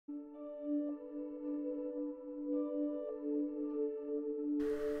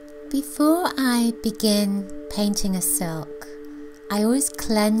Before I begin painting a silk, I always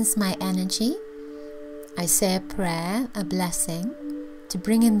cleanse my energy. I say a prayer, a blessing, to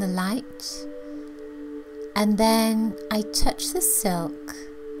bring in the light. And then I touch the silk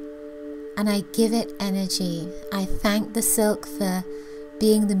and I give it energy. I thank the silk for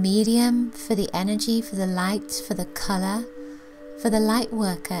being the medium, for the energy, for the light, for the color, for the light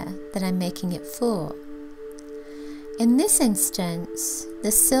worker that I'm making it for. In this instance, the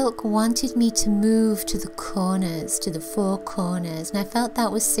silk wanted me to move to the corners, to the four corners, and I felt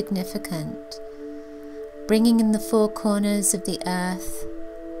that was significant. Bringing in the four corners of the earth,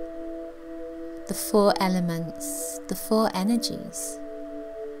 the four elements, the four energies.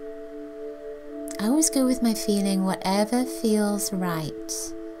 I always go with my feeling, whatever feels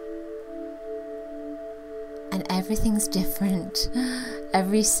right. And everything's different.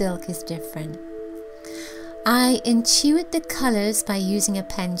 Every silk is different. I intuit the colors by using a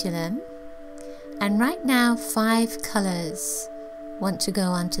pendulum, and right now 5 colors want to go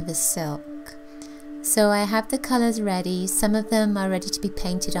onto the silk. So I have the colors ready. Some of them are ready to be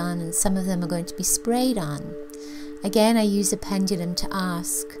painted on and some of them are going to be sprayed on. Again, I use a pendulum to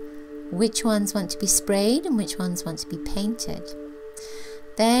ask which ones want to be sprayed and which ones want to be painted.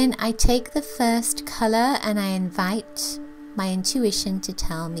 Then I take the first color and I invite my intuition to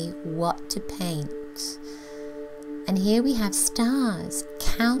tell me what to paint. And here we have stars.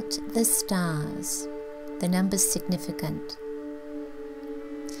 Count the stars. The number's significant.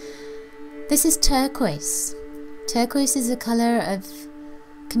 This is turquoise. Turquoise is a color of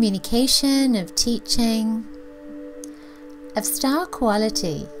communication, of teaching, of star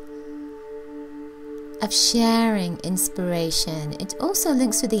quality, of sharing inspiration. It also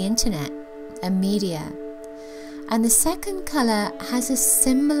links with the internet and media. And the second color has a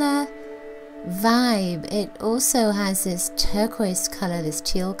similar vibe. It also has this turquoise color, this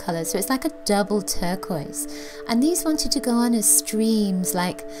teal color, so it's like a double turquoise. And these wanted to go on as streams,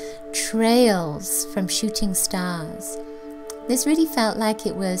 like trails from shooting stars. This really felt like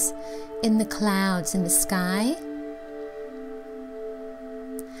it was in the clouds, in the sky.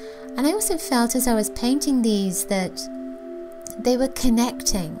 And I also felt as I was painting these that they were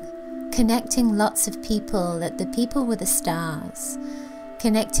connecting lots of people, that the people were the stars.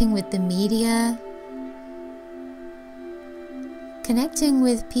 Connecting with the media, connecting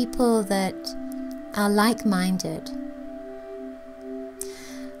with people that are like-minded.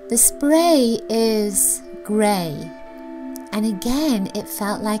 The spray is grey, and again it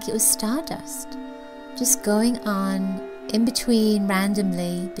felt like it was stardust, just going on in between,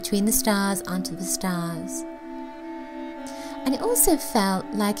 randomly, between the stars, onto the stars. And it also felt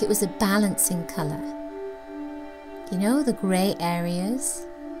like it was a balancing colour. You know, the grey areas,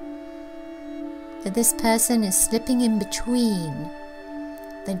 that this person is slipping in between.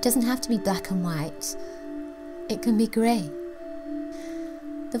 That it doesn't have to be black and white. It can be grey.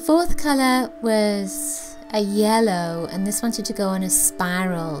 The fourth colour was a yellow, and this wanted to go on a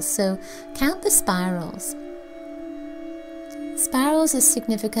spiral. So count the spirals. Spirals are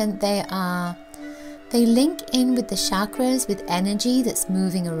significant. They link in with the chakras, with energy that's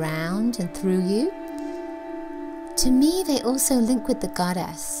moving around and through you. To me, they also link with the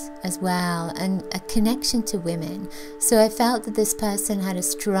goddess as well, and a connection to women. So I felt that this person had a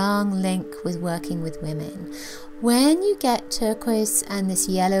strong link with working with women. When you get turquoise and this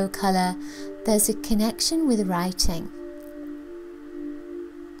yellow color, there's a connection with writing.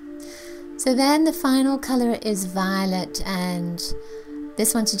 So then the final color is violet, and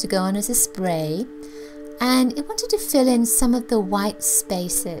this wanted to go on as a spray, and it wanted to fill in some of the white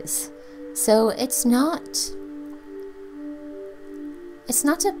spaces. So it's not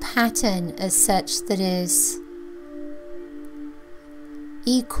a pattern as such that is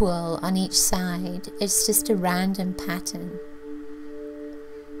equal on each side. It's just a random pattern.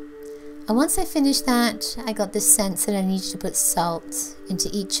 And once I finished that, I got this sense that I needed to put salt into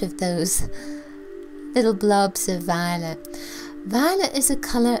each of those little blobs of violet. Violet is a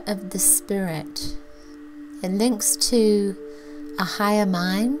color of the spirit. It links to a higher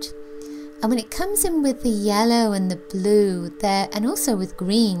mind. And when it comes in with the yellow and the blue, and also with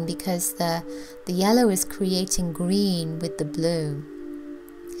green, because the yellow is creating green with the blue,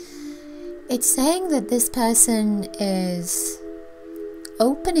 it's saying that this person is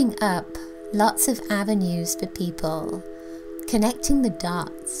opening up lots of avenues for people, connecting the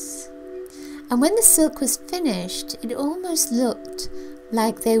dots. And when the silk was finished, it almost looked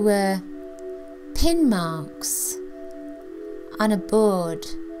like they were pin marks on a board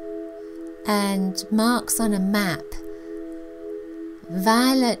and marks on a map.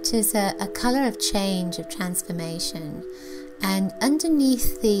 Violet is a color of change, of transformation. And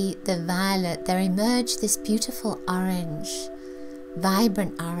underneath the violet, there emerged this beautiful orange,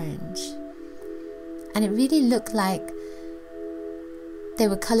 vibrant orange. And it really looked like they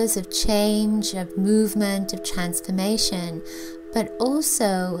were colors of change, of movement, of transformation, but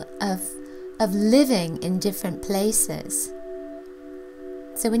also of living in different places.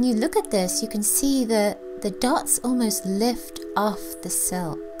 So when you look at this, you can see the dots almost lift off the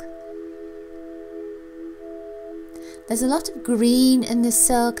silk. There's a lot of green in the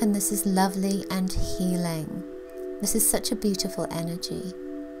silk, and this is lovely and healing. This is such a beautiful energy.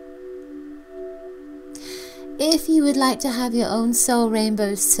 If you would like to have your own soul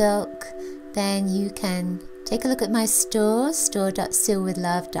rainbow silk, then you can take a look at my store,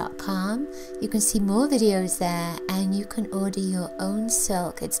 store.sealwithlove.com. You can see more videos there, and you can order your own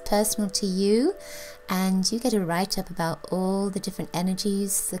silk. It's personal to you, and you get a write-up about all the different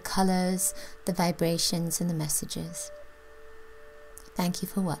energies, the colors, the vibrations, and the messages. Thank you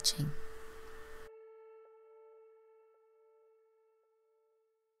for watching.